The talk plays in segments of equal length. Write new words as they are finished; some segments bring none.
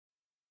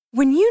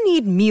When you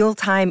need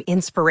mealtime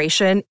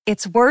inspiration,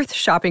 it's worth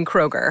shopping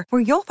Kroger,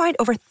 where you'll find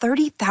over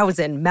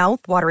 30,000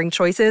 mouth-watering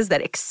choices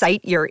that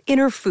excite your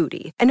inner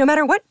foodie. And no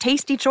matter what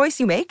tasty choice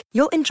you make,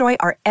 you'll enjoy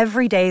our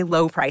everyday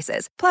low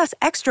prices, plus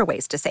extra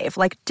ways to save,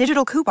 like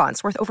digital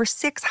coupons worth over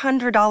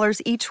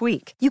 $600 each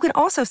week. You can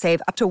also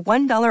save up to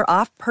 $1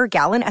 off per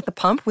gallon at the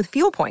pump with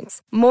fuel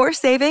points. More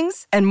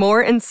savings and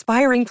more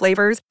inspiring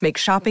flavors make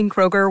shopping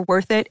Kroger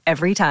worth it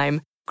every time.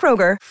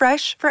 Kroger,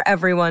 fresh for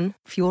everyone.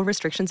 Fuel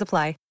restrictions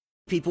apply.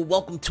 People,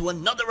 welcome to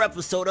another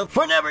episode of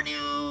Forever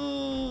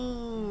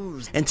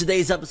News. In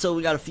today's episode,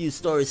 we got a few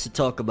stories to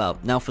talk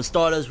about. Now, for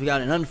starters, we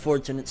got an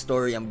unfortunate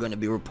story I'm going to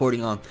be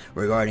reporting on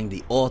regarding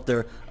the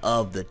author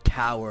of The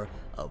Tower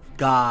of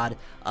God.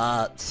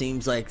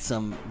 Seems like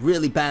some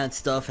really bad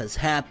stuff has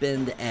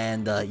happened,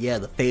 and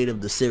the fate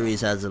of the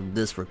series as of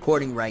this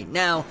recording right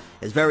now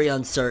is very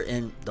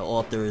uncertain. The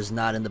author is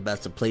not in the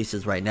best of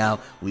places right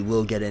now. We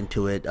will get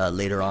into it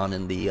later on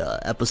in the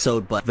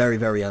episode, but very,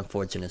 very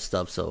unfortunate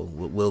stuff, so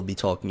we'll be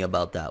talking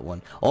about that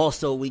one.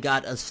 Also, we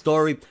got a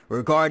story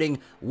regarding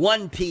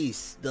One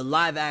Piece, the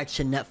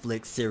live-action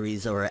Netflix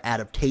series or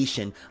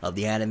adaptation of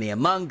the anime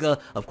and manga.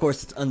 Of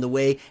course, it's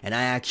underway, and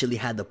I actually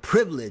had the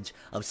privilege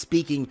of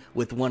speaking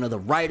with one of the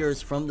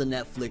writers from the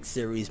Netflix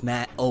series,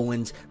 Matt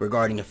Owens,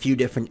 regarding a few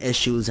different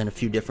issues and a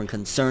few different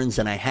concerns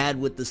that I had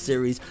with the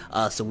series,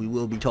 so we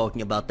will be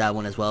talking about that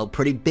one as well.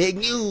 Pretty big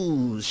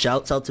news!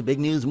 Shouts out to Big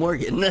News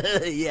Morgan.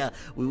 Yeah,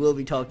 we will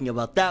be talking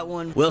about that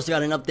one. We also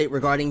got an update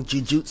regarding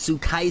Jujutsu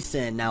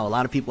Kaisen. Now, a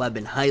lot of people have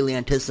been highly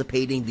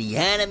anticipating the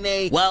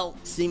anime. Well,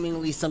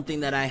 seemingly something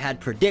that I had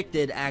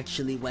predicted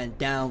actually went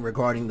down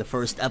regarding the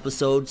first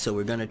episode, so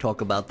we're going to talk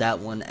about that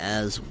one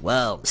as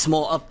well.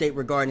 Small update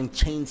regarding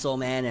Chainsaw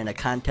Man and a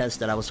contest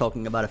that I was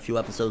talking about a few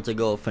episodes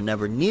ago for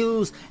Never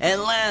News.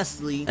 And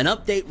lastly, an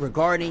update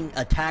regarding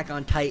Attack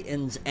on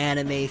Titan's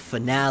anime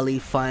finale,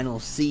 final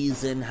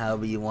season,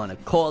 however you want to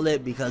call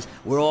it, because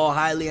we're all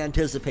highly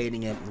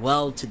anticipating it.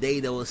 Well, today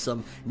there was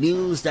some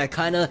news that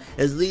kind of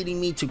is leading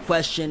me to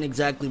question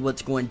exactly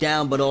what's going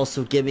down, but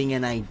also giving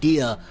an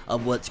idea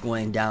of what's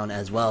going down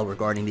as well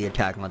regarding the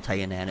Attack on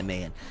Titan anime.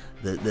 And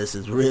this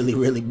is really,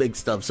 really big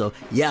stuff. So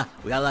yeah,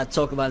 we got a lot to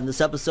talk about in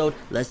this episode.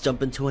 Let's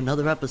jump into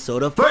another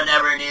episode of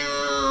Forever News,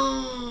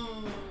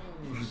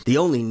 the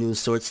only news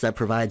source that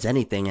provides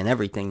anything and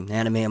everything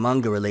anime and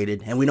manga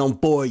related, and we don't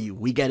bore you.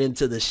 We get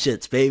into the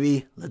shits,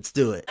 baby. Let's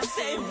do it. I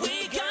say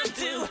we gonna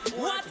do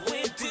what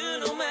we do,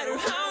 no matter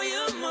how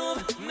you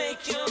move,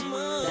 make your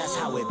move. That's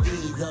how it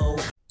be, though.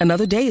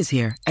 Another day is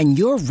here, and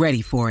you're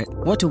ready for it.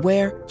 What to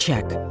wear?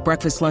 Check.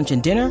 Breakfast, lunch,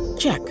 and dinner?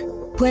 Check.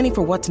 Planning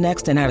for what's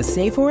next and how to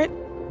save for it?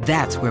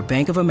 That's where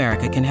Bank of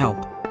America can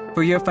help.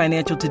 For your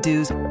financial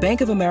to-dos,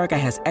 Bank of America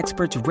has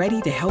experts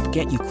ready to help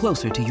get you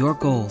closer to your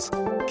goals.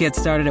 Get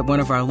started at one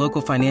of our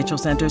local financial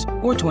centers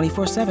or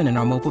 24/7 in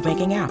our mobile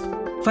banking app.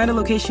 Find a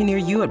location near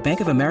you at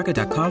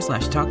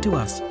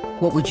bankofamerica.com/talktous.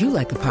 What would you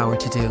like the power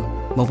to do?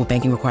 Mobile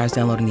banking requires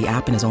downloading the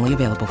app and is only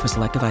available for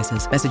select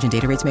devices. Message and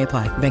data rates may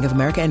apply. Bank of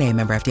America N.A.,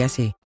 member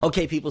FDIC.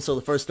 Okay, people, so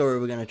the first story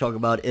we're going to talk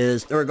about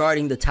is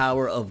regarding the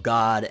Tower of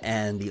God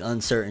and the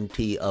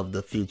uncertainty of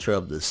the future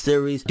of the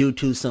series due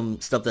to some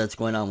stuff that's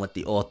going on with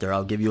the author.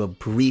 I'll give you a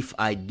brief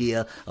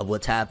idea of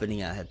what's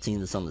happening. I had seen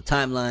this on the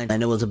timeline,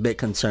 and it was a bit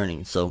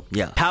concerning. So,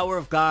 yeah. Tower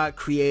of God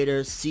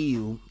creator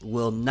Siu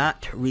will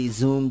not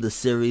resume the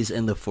series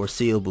in the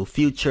foreseeable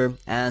future,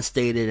 as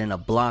stated in a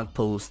blog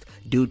post,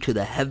 due to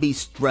the heavy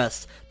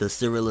stress the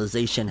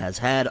serialization has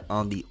had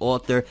on the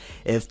author.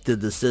 If the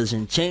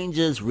decision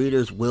changes,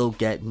 readers will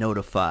get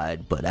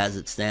notified, but as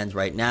it stands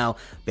right now,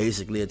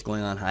 basically it's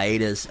going on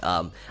hiatus.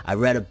 I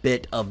read a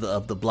bit of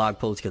the blog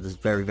post because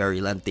it's very, very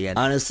lengthy, and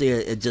honestly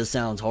it just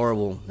sounds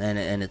horrible,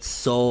 and it's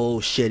so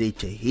shitty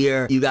to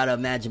hear. You gotta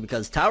imagine,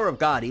 because Tower of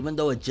God, even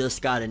though it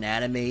just got an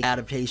anime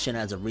adaptation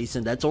as of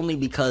recent, that's only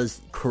because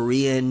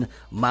Korean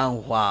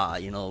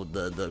manhwa, you know,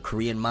 the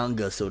Korean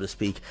manga, so to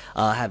speak,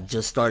 have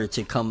just started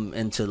to come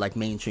into like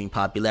mainstream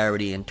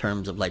popularity in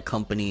terms of like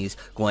companies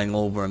going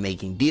over and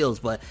making deals.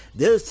 But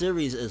this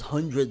series is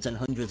hundreds and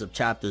hundreds of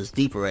chapters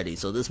deep already,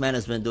 so this man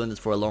has been doing this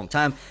for a long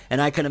time,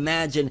 and I can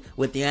imagine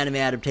with the anime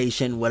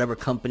adaptation, whatever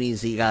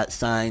companies he got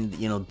signed,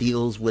 you know,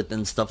 deals with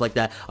and stuff like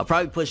that, are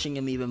probably pushing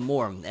him even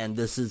more. And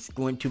this is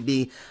going to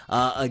be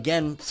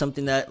again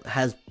something that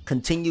has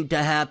continued to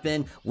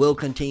happen, will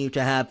continue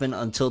to happen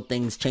until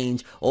things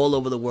change all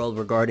over the world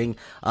regarding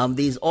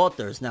these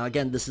authors. Now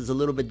again, this is a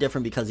little bit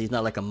different because he's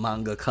not like a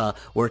mangaka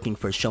working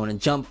for Shonen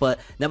Jump, but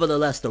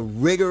nevertheless the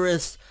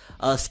rigorous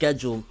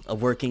schedule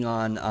of working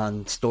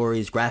on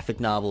stories, graphic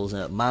novels,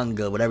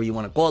 manga, whatever you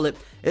want to call it,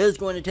 is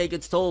going to take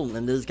its toll.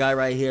 And this guy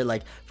right here,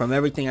 like, from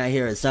everything I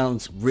hear, it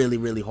sounds really,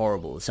 really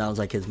horrible. It sounds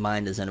like his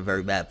mind is in a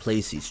very bad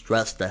place. He's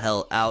stressed the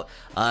hell out,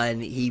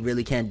 and he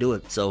really can't do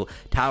it. So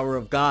Tower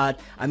of God,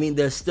 I mean,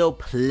 there's still still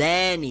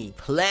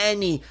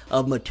plenty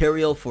of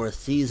material for a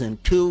season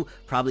 2,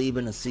 probably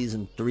even a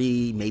season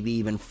 3, maybe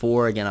even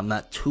 4. Again, I'm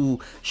not too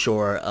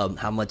sure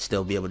how much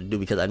they'll be able to do,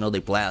 because I know they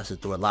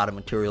blasted through a lot of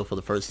material for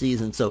the first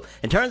season. So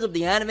in terms of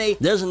the anime,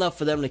 there's enough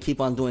for them to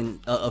keep on doing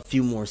a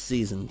few more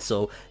seasons,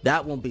 so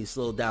that won't be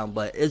slowed down.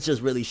 But it's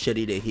just really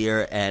shitty to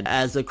hear. And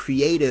as a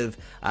creative,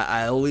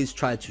 I always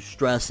try to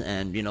stress,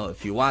 and you know,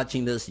 if you're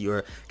watching this, you're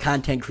a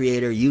content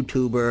creator,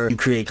 YouTuber, you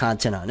create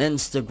content on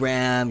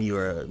Instagram,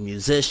 you're a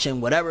musician,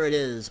 whatever it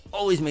is,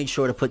 always make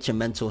sure to put your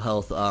mental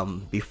health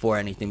before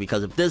anything,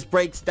 because if this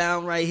breaks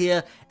down right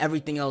here,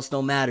 everything else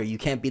don't matter. You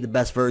can't be the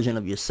best version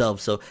of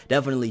yourself. So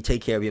definitely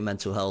take care of your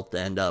mental health,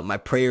 and my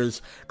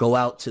prayers go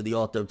out to the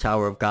author of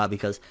Tower of God,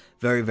 because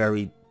very,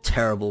 very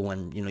terrible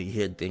when, you know, you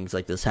hear things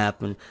like this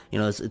happen. You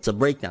know, it's a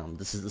breakdown.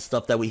 This is the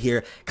stuff that we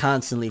hear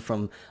constantly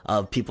from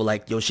people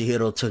like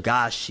Yoshihiro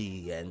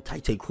Togashi and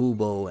Tite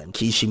Kubo and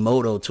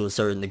Kishimoto, to a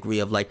certain degree,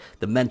 of like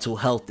the mental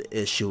health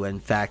issue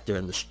and factor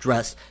and the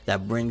stress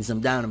that brings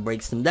them down and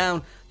breaks them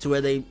down to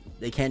where they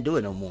can't do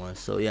it no more.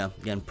 So yeah,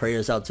 again,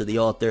 prayers out to the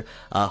author.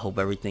 Hope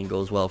everything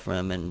goes well for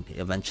him, and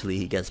eventually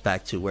he gets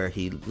back to where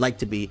he'd like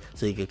to be,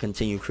 so he can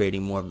continue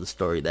creating more of the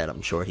story that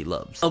I'm sure he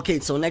loves. Okay,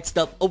 so next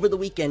up, over the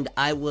weekend,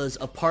 I was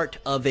a part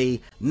of a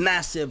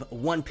massive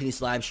One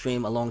Piece live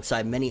stream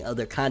alongside many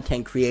other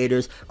content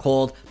creators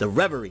called The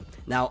Reverie.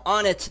 Now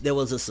on it, there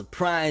was a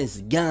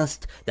surprise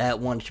guest that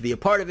wanted to be a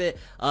part of it.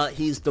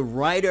 He's the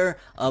writer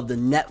of the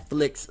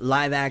Netflix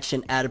live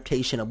action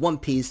adaptation of One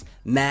Piece,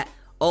 Matt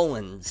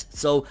Owens.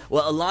 So,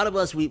 well, a lot of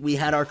us, we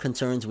had our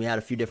concerns. We had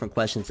a few different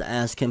questions to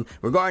ask him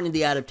regarding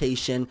the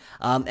adaptation,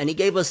 and he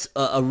gave us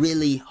a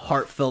really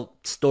heartfelt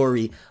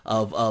story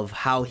of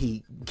how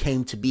he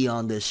came to be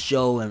on this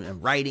show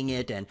and writing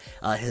it, and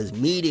his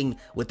meeting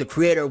with the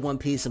creator of One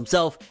Piece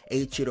himself,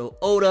 Eiichiro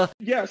Oda.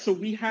 Yeah, so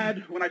we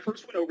had, when I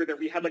first went over there,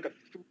 we had like a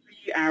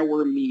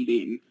 3-hour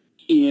meeting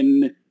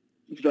in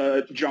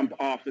the Jump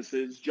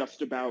offices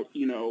just about,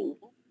 you know,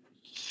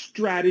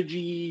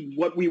 strategy,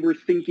 what we were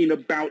thinking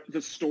about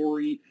the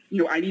story.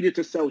 You know, I needed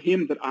to sell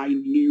him that I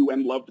knew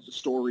and loved the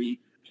story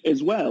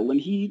as well.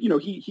 And he, you know,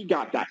 he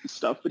got that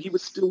stuff, but he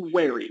was still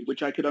wary,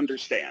 which I could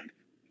understand.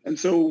 And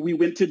so we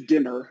went to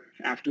dinner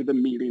after the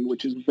meeting,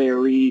 which is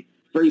very,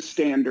 very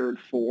standard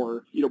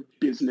for, you know,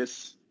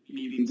 business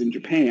meetings in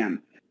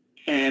Japan.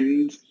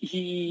 And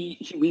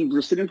we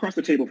were sitting across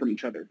the table from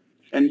each other.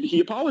 And he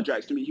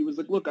apologized to me. He was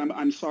like, look,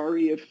 I'm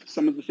sorry if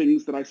some of the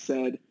things that I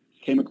said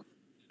came across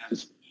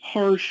as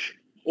harsh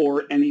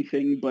or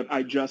anything, but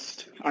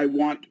I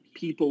want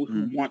people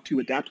who want to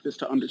adapt this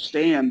to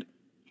understand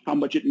how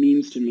much it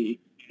means to me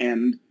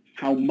and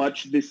how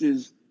much this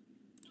is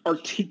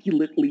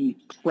articulately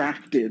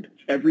crafted.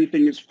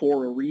 Everything is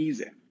for a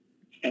reason.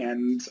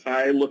 And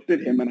I looked at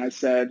him and I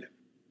said,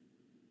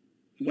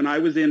 when I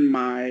was in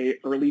my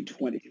early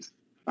 20s,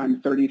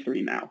 I'm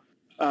 33 now.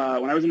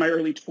 When I was in my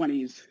early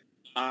 20s,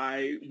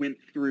 I went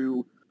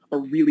through a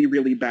really,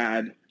 really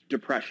bad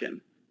depression.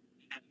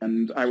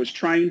 And I was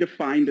trying to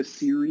find a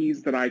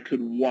series that I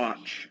could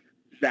watch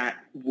that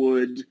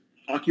would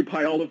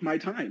occupy all of my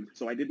time,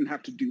 so I didn't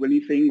have to do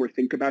anything or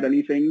think about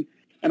anything.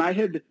 And I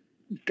had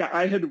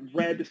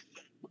read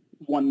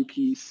One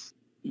Piece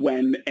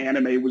when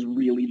anime was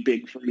really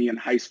big for me in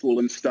high school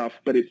and stuff,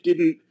 but it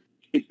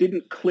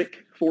didn't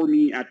click for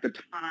me at the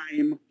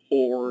time.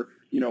 Or,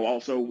 you know,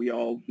 also we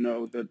all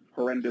know the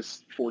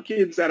horrendous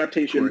 4Kids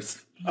adaptation.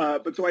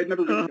 But so I'd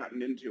never really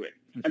gotten into it.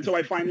 And so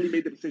I finally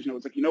made the decision. I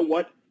was like, you know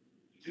what?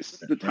 This is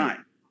the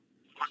time.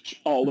 Watch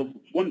all of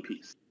One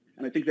Piece.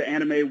 And I think the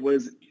anime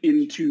was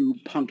into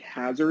Punk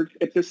Hazard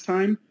at this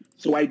time.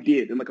 So I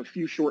did. In like a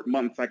few short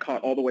months, I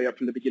caught all the way up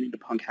from the beginning to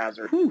Punk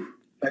Hazard.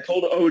 I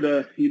told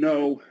Oda, you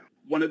know,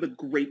 one of the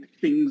great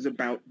things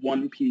about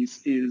One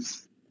Piece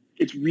is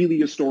it's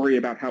really a story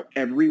about how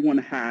everyone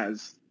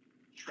has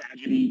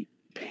tragedy,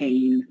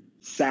 pain,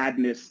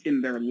 sadness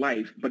in their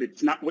life, but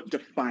it's not what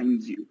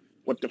defines you.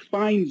 What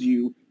defines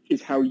you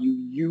is how you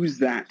use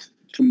that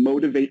to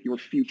motivate your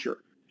future,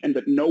 and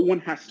that no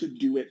one has to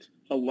do it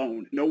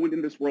alone. No one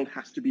in this world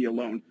has to be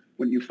alone.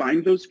 When you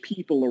find those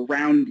people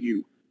around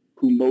you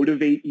who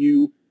motivate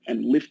you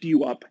and lift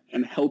you up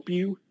and help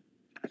you,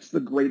 that's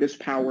the greatest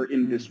power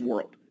in this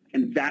world.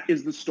 And that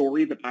is the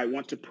story that I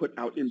want to put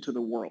out into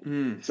the world.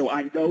 So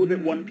I know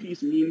that One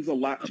Piece means a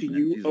lot to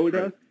you,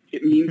 Oda.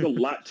 It means a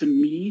lot to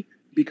me,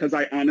 because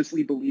I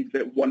honestly believe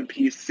that One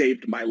Piece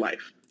saved my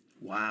life.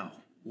 Wow.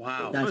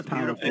 That's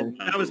powerful.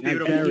 That was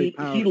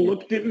beautiful.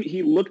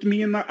 He looked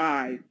me in the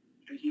eye,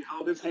 and he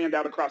held his hand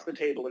out across the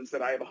table and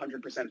said, I have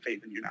 100%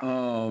 faith in you now.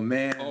 Oh,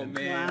 man.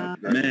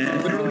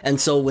 Wow.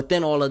 And so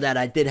within all of that,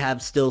 I did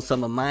have still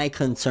some of my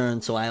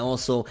concerns. So I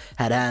also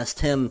had asked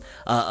him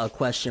a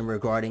question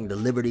regarding the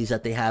liberties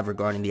that they have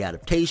regarding the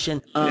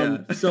adaptation.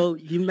 So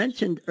you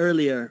mentioned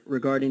earlier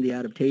regarding the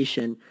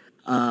adaptation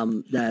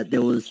that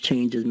there was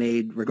changes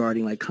made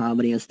regarding like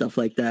comedy and stuff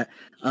like that.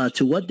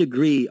 To what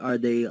degree are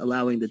they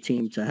allowing the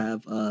team to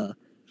have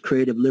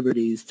creative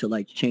liberties to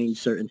like change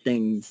certain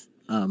things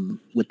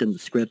within the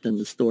script and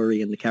the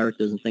story and the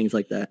characters and things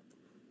like that?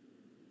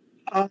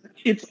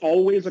 It's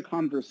always a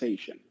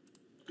conversation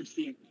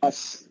between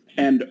us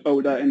and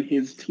Oda and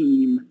his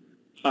team.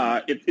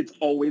 It's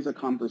always a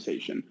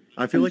conversation.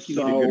 I feel like you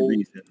need a good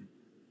reason.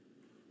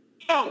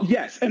 Oh,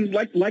 yes. And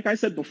like I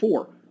said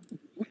before,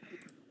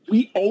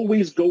 we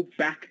always go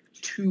back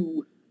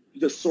to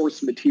the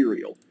source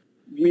material.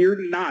 We're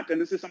not, and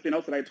this is something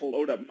else that I told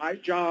Oda, my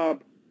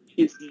job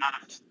is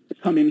not to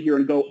come in here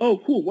and go, oh,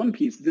 cool, One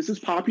Piece, this is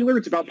popular,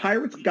 it's about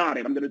pirates, got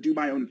it, I'm going to do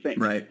my own thing.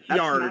 Right.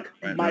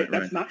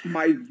 That's not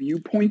my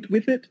viewpoint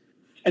with it.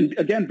 And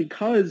again,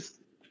 because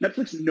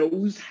Netflix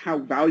knows how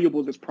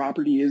valuable this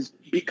property is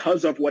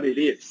because of what it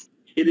is.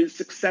 It is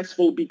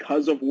successful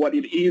because of what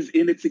it is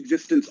in its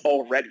existence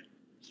already.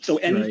 So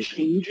any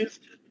changes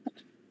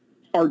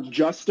are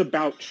just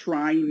about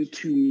trying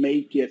to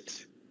make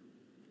it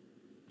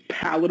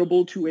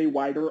palatable to a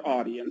wider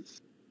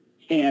audience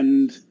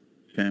and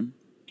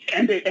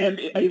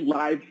a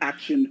live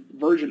action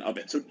version of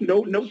it. So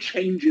no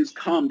changes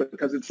come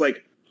because it's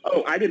like,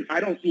 oh, I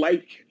don't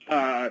like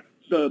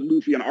the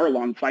Luffy and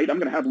Arlong fight. I'm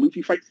going to have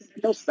Luffy fight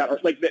something else that are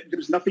like that.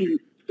 There's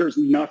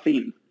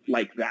nothing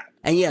like that.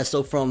 And yeah,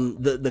 so from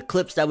the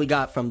clips that we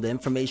got, from the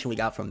information we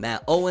got from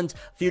Matt Owens,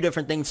 a few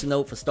different things to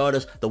note. For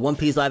starters, the One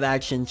Piece live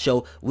action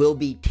show will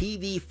be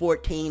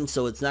TV-14,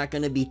 so it's not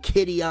going to be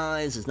kitty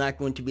eyes. It's not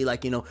going to be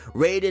like,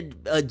 rated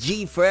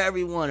G for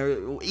everyone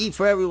or E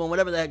for everyone,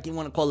 whatever the heck you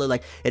want to call it.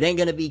 Like, it ain't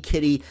going to be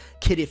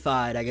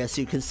kittified, I guess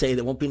you could say.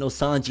 There won't be no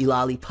Sanji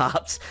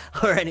lollipops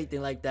or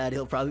anything like that.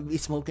 He'll probably be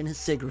smoking his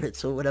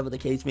cigarettes or whatever the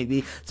case may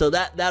be. So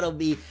that'll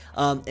be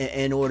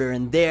in order.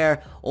 And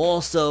there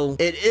also,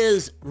 it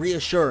is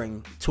reassuring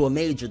to a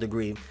major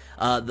degree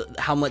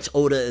how much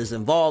Oda is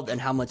involved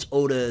and how much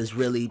Oda is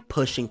really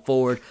pushing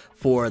forward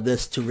for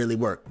this to really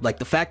work. Like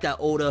the fact that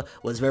Oda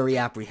was very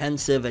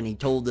apprehensive and he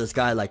told this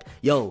guy like,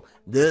 yo,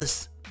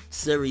 this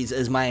series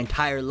is my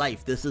entire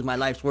life. This is my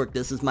life's work.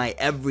 This is my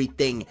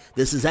everything.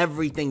 This is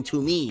everything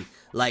to me.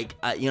 Like,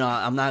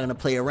 I'm not going to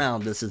play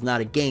around. This is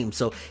not a game.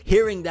 So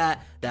hearing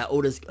that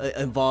Oda's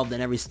involved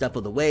in every step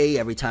of the way,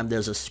 every time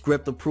there's a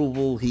script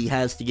approval, he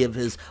has to give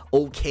his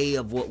okay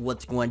of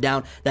what's going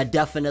down. That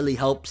definitely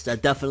helps.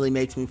 That definitely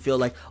makes me feel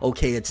like,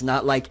 okay, it's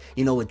not like,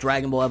 with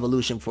Dragon Ball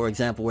Evolution, for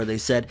example, where they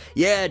said,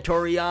 yeah,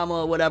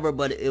 Toriyama, whatever,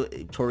 but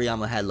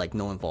Toriyama had like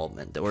no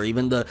involvement. Or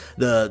even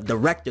the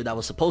director that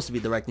was supposed to be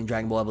directing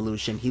Dragon Ball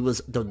Evolution, he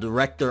was the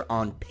director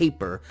on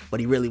paper, but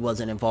he really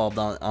wasn't involved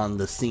on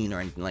the scene or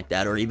anything like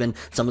that. Or even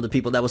some of the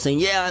people that were saying,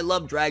 yeah, I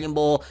love Dragon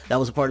Ball, that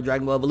was a part of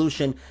Dragon Ball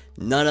Evolution,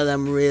 none of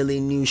them really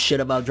knew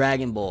shit about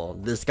Dragon Ball.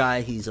 This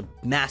guy, he's a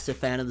massive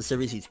fan of the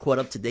series. He's caught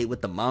up to date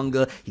with the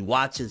manga. He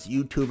watches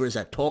YouTubers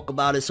that talk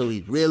about it, so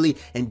he's really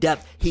in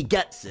depth. He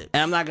gets it.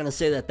 And I'm not going to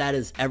say that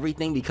is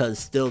everything, because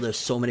still there's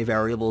so many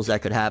variables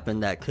that could happen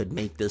that could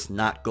make this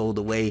not go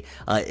the way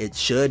it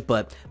should.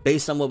 But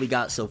based on what we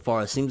got so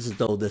far, it seems as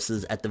though this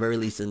is at the very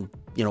least in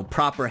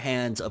proper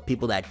hands of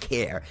people that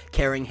care.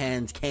 Caring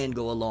hands can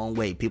go a long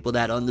way. People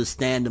that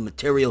understand the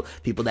material,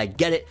 people that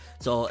get it.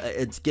 So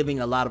it's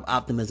giving a lot of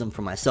optimism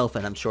for myself,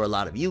 and I'm sure a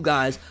lot of you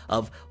guys,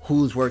 of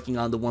who's working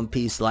on the One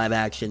Piece live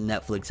action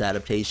Netflix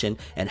adaptation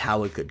and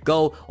how it could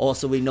go.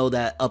 Also, we know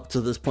that up to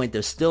this point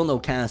there's still no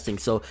casting,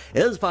 so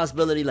it is a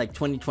possibility like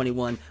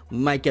 2021 we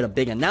might get a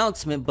big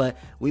announcement, but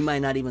we might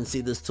not even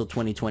see this till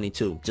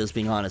 2022, just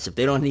being honest. If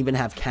they don't even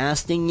have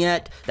casting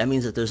yet, that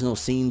means that there's no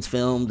scenes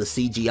filmed, the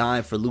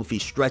CGI for Luffy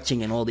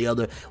stretching and all the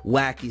other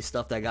wacky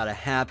stuff that gotta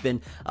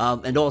happen.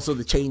 And also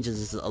the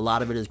changes, a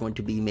lot of it is going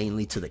to be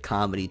mainly to the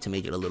comedy to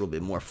make it a little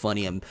bit more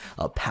funny and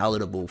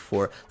palatable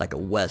for like a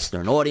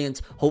Western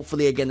audience.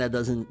 Hopefully, again, that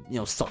doesn't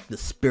suck the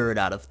spirit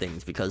out of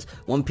things, because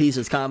One Piece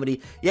is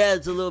comedy. Yeah,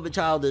 it's a little bit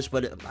childish,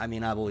 but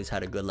I've always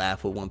had a good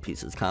laugh with One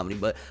Piece's comedy.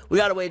 But we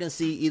gotta wait and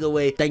see. Either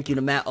way, thank you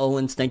to Matt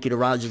Owens, thank you to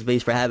Rogers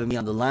Base for having me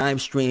on the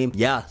live stream.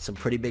 Yeah, some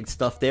pretty big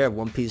stuff there.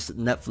 One Piece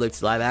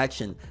Netflix live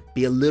action.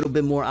 Be a little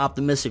bit more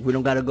optimistic. We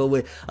don't got to go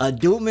with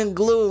doom and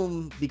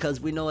gloom, because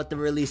we know at the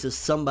release is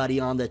somebody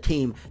on the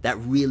team that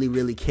really,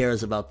 really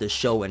cares about this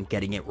show and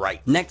getting it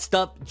right. Next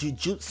up,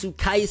 Jujutsu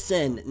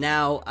Kaisen.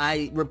 Now,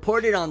 I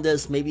reported on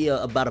this maybe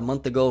about a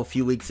month ago, a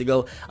few weeks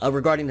ago,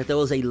 regarding that there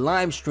was a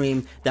live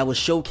stream that was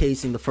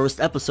showcasing the first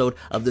episode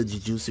of the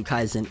Jujutsu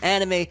Kaisen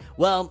anime.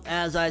 Well,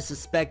 as I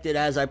suspected,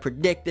 as I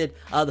predicted,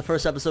 the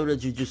first episode of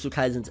Jujutsu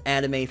Kaisen's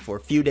anime for a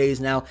few days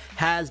now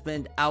has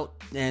been out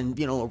and,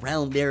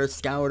 around there,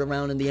 scoured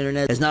around in the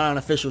internet. It's not on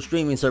official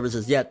streaming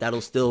services yet.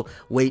 That'll still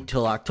wait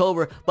till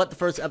October, but the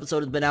first episode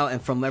has been out,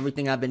 and from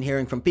everything I've been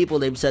hearing from people,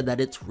 they've said that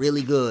it's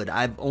really good.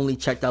 I've only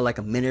checked out like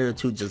a minute or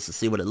two just to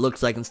see what it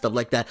looks like and stuff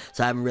like that,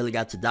 so I haven't really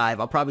got to dive.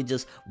 I'll probably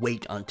just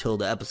wait until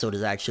the episode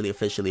is actually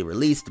officially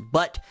released.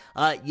 But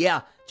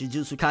yeah,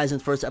 Jujutsu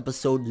Kaisen's first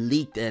episode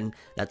leaked, and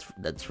that's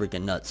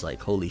freaking nuts.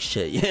 Like, holy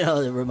shit. You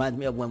know, it reminds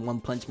me of when One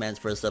Punch Man's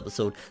first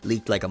episode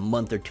leaked like a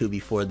month or two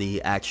before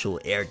the actual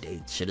air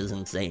date. Shit is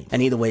insane.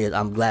 And either way,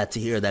 I'm glad to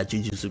hear that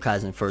Jujutsu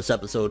Kaisen first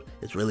episode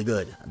is really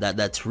good.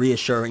 That's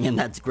reassuring, and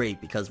that's great,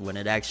 because when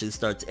it actually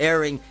starts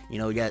airing, you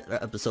know, we got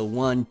episode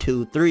 1,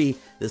 2, 3,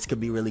 this could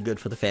be really good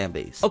for the fan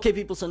base. Okay,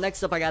 people, so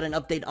next up I got an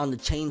update on the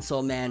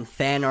Chainsaw Man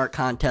fan art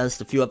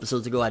contest. A few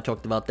episodes ago I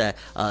talked about that.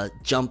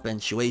 Jump and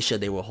Shueisha,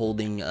 they were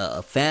holding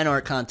a fan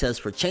art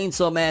contest for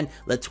Chainsaw Man.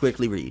 Let's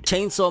quickly read.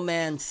 Chainsaw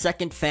Man's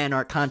second fan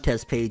art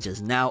contest page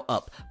is now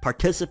up.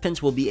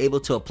 Participants will be able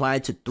to apply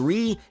to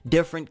 3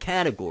 different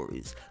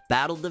categories: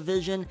 Battle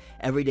Division,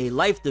 Everyday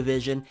Life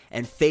Division,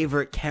 and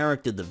Favorite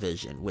Character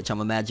Division, which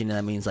I'm imagining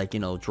that means, like, you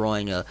know,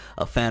 drawing a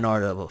fan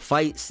art of a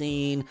fight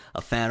scene,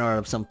 a fan art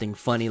of something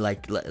funny,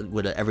 like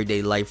with an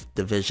Everyday Life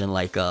Division,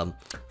 like,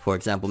 for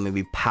example,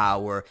 maybe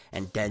Power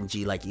and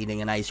Denji, like,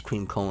 eating an ice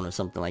cream cone or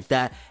something like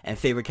that. And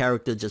Favorite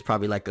Character, just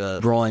probably like a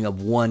drawing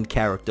of one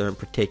character in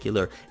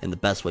particular in the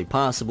best way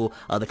possible.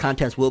 The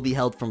contest will be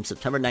held from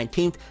September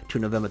 19th to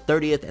November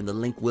 30th, and the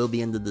link will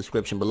be in the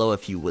description below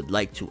if you would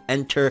like to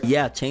enter.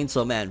 Yeah,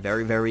 Chainsaw Man,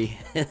 very, very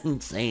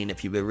insane.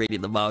 If you've been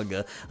reading the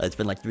manga, it's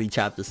been like 3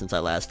 chapters since I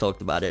last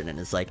talked about it, and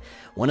it's like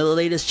one of the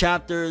latest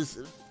chapters.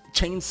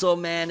 Chainsaw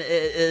Man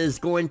is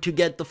going to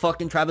get the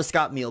fucking Travis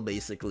Scott meal,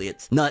 basically.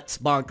 It's nuts,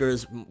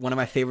 bonkers, one of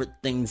my favorite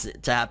things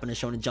to happen to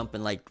Shonen Jump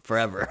in like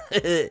forever.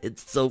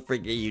 It's so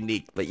freaking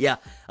unique. But yeah,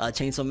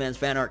 Chainsaw Man's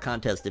fan art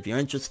contest, if you're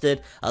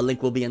interested, a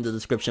link will be in the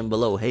description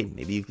below. Hey,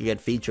 maybe you could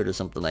get featured or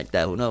something like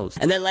that, who knows.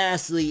 And then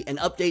lastly, an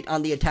update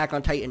on the Attack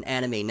on Titan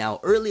anime. Now,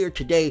 earlier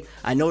today,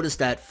 I noticed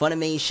that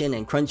Funimation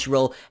and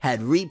Crunchyroll had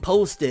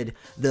reposted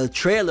the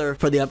trailer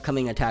for the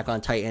upcoming Attack on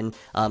Titan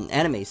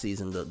anime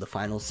season, the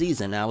final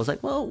season. And I was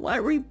like, well, why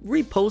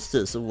repost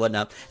this and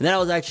whatnot? And then I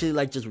was actually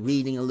like just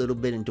reading a little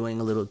bit and doing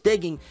a little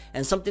digging,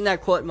 and something that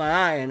caught my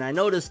eye and I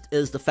noticed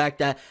is the fact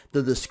that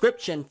the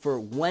description for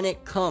when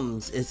it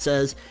comes, it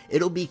says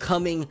it'll be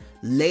coming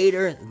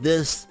later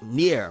this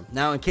year.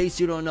 Now, in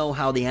case you don't know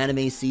how the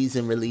anime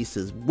season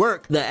releases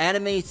work, the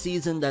anime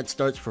season that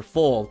starts for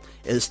fall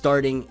is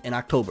starting in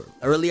October.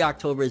 Early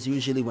October is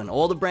usually when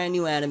all the brand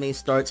new anime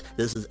starts.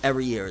 This is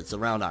every year. It's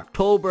around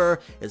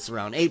October, it's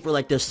around April.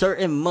 Like, there's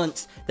certain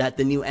months that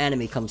the new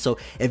anime comes. So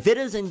if it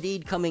is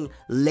indeed coming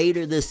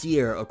later this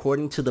year,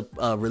 according to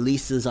the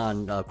releases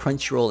on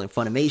Crunchyroll and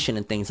Funimation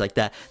and things like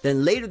that,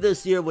 then later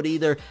this year would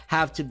either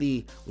have to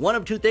be one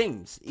of two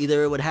things.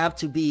 Either it would have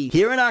to be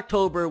here in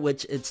October,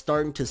 which it's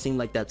starting to seem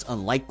like that's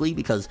unlikely,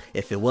 because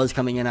if it was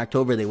coming in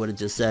October, they would have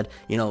just said,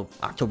 you know,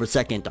 October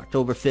 2nd,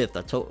 October 5th,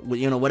 October,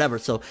 you know, whatever.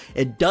 So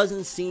it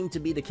doesn't seem to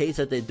be the case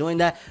that they're doing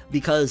that,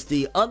 because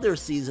the other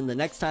season, the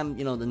next time,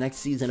 you know, the next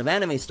season of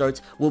anime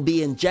starts will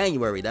be in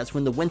January. That's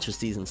when the winter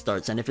season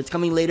starts. And if it's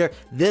coming later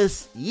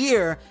this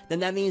year, then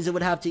that means it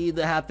would have to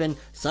either happen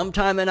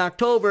sometime in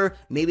October.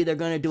 Maybe they're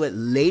going to do it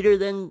later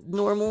than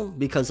normal,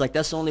 because like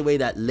that's the only way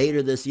that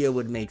later this year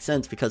would make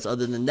sense, because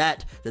other than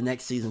that, the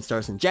next season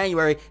starts in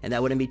January, and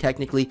that wouldn't be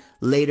technically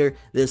later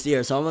this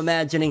year. So I'm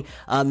imagining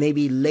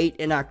maybe late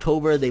in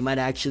October they might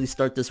actually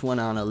start this one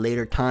on a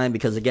later time,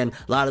 because again,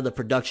 a lot of the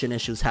production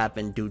issues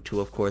happened due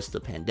to, of course, the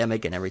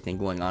pandemic and everything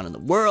going on in the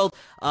world,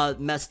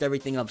 messed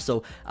everything up.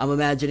 So I'm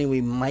imagining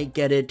we might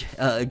get it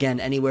again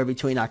anywhere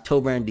between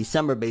October and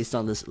December based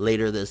on this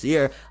later this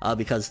year,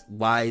 because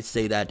why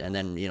say that and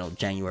then, you know,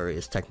 January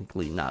is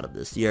technically not of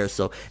this year.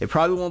 So it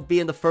probably won't be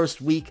in the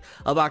first week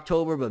of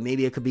October, but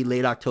maybe it could be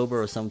late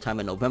October or sometime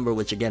in November,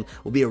 which again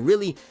will be a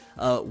really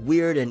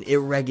weird and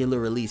irregular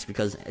release,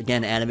 because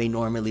again, anime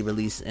normally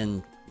release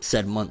in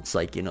said months,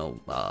 like, you know,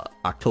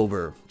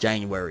 October,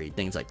 January,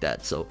 things like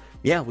that. So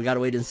yeah, we gotta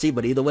wait and see.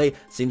 But either way,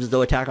 seems as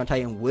though Attack on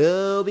Titan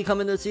will be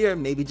coming this year,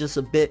 maybe just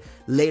a bit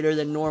later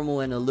than normal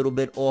and a little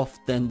bit off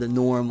than the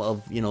norm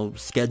of, you know,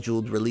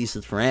 scheduled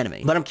releases for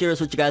anime. But I'm curious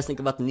what you guys think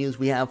about the news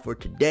we have for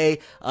today.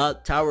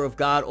 Tower of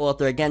God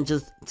author, again,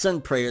 just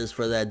send prayers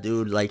for that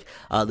dude. Like,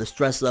 the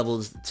stress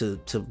levels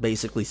to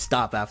basically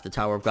stop after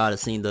Tower of God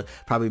has seen the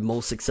probably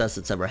most success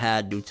it's ever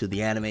had due to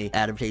the anime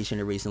adaptation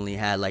it recently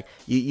had. Like,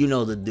 you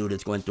know the dude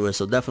is going through it,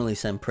 so definitely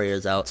send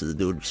prayers out to the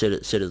dude. Shit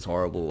is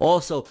horrible.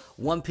 Also,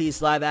 One Piece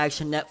live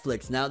action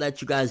Netflix. Now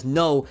that you guys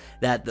know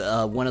that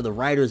one of the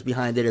writers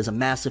behind it is a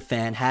massive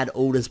fan, had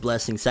Oda's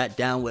blessing, sat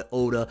down with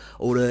Oda.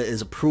 Oda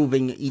is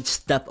approving each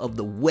step of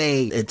the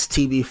way. It's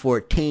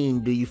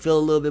TV14. Do you feel a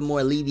little bit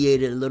more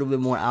alleviated, a little bit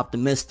more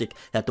optimistic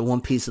that the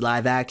One Piece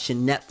live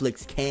action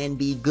Netflix can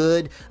be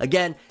good?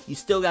 Again, you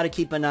still got to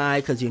keep an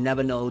eye, because you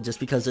never know. Just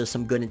because there's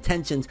some good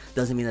intentions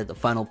doesn't mean that the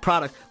final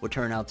product will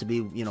turn out to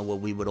be, you know, what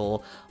we would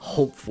all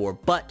hope hoped for,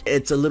 but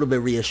it's a little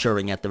bit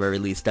reassuring at the very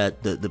least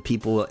that the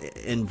people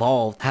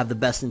involved have the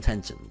best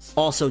intentions.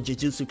 Also,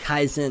 Jujutsu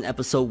Kaisen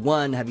episode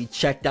 1, have you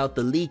checked out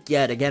the leak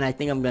yet? Again, I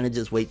think I'm gonna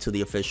just wait till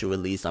the official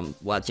release. I'm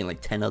watching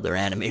like 10 other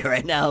anime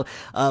right now,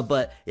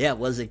 but yeah,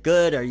 was it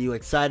good? Are you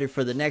excited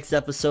for the next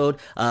episode?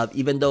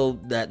 Even though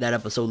that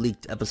episode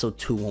leaked, episode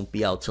 2 won't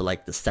be out till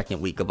like the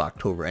second week of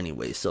October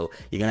anyway, so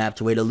you're gonna have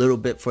to wait a little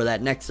bit for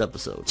that next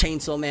episode.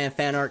 Chainsaw Man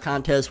fan art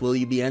contest, will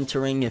you be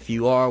entering? If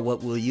you are,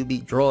 what will you be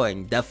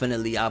drawing?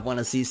 Definitely, I want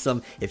to see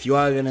some, if you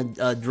are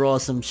gonna draw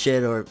some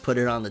shit or put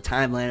it on the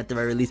timeline at the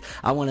very least,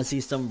 I want to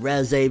see some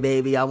Reze,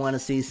 baby. I want to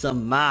see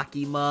some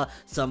Makima,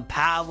 some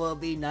Power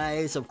be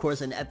nice. Of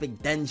course, an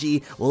epic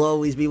Denji will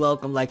always be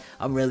welcome. Like,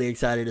 I'm really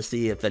excited to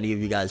see if any of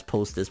you guys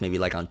post this, maybe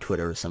like on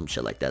Twitter or some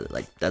shit like that.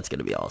 Like, that's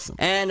gonna be awesome.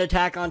 And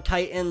Attack on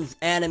Titan's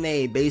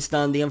anime, based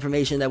on the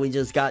information that we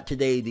just got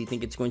today, do you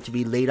think it's going to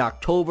be late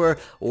October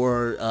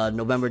or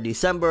November,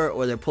 December,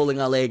 or they're pulling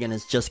a leg and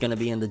it's just gonna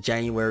be in the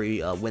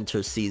January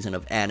winter season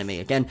of anime?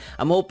 Again,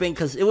 I'm hoping,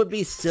 because it would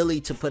be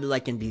silly to put it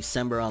like in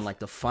December on like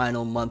the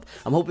final month.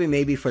 I'm hoping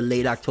maybe for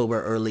late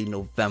October, early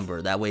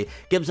November. That way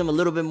gives them a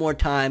little bit more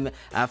time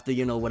after,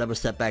 you know, whatever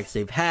setbacks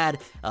they've had.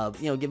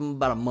 You know, give them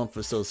about a month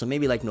or so. So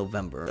maybe like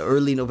November,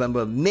 early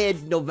November,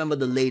 mid-November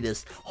the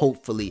latest.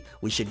 Hopefully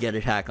we should get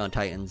Attack on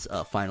Titan's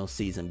final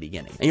season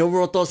beginning. And your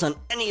overall thoughts on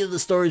any of the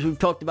stories we've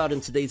talked about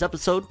in today's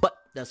episode. But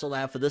that's all I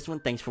have for this one.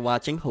 Thanks for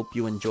watching. Hope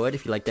you enjoyed.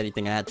 If you liked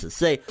anything I had to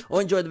say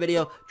or enjoyed the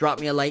video, drop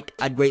me a like.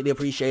 I'd greatly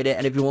appreciate it.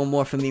 And if you want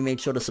more from me, make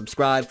sure to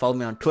subscribe. Follow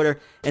me on Twitter,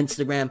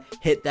 Instagram.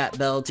 Hit that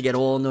bell to get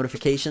all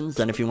notifications.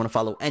 And if you want to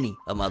follow any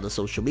of my other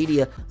social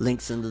media,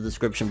 links in the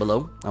description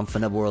below. I'm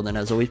ForeverWorld, and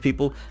as always,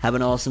 people, have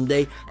an awesome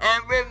day.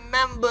 And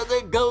remember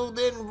the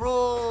golden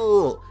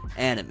rule: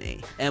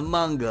 anime and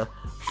manga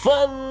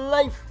for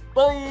life.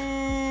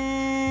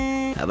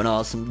 Bye. Have an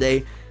awesome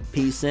day.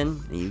 Peace in,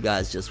 and you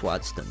guys just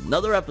watched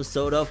another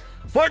episode of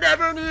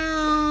Forever News.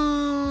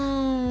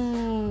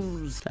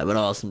 Have an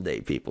awesome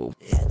day, people.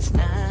 It's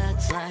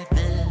nights like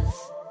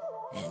this,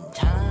 and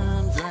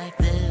times like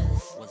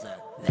this,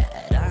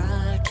 that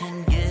I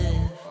can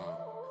give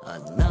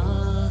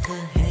another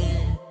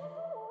hit.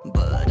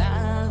 But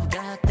I've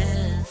got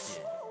this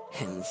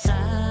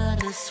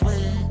inside a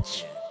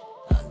switch,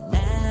 a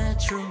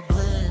natural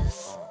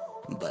bliss.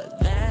 But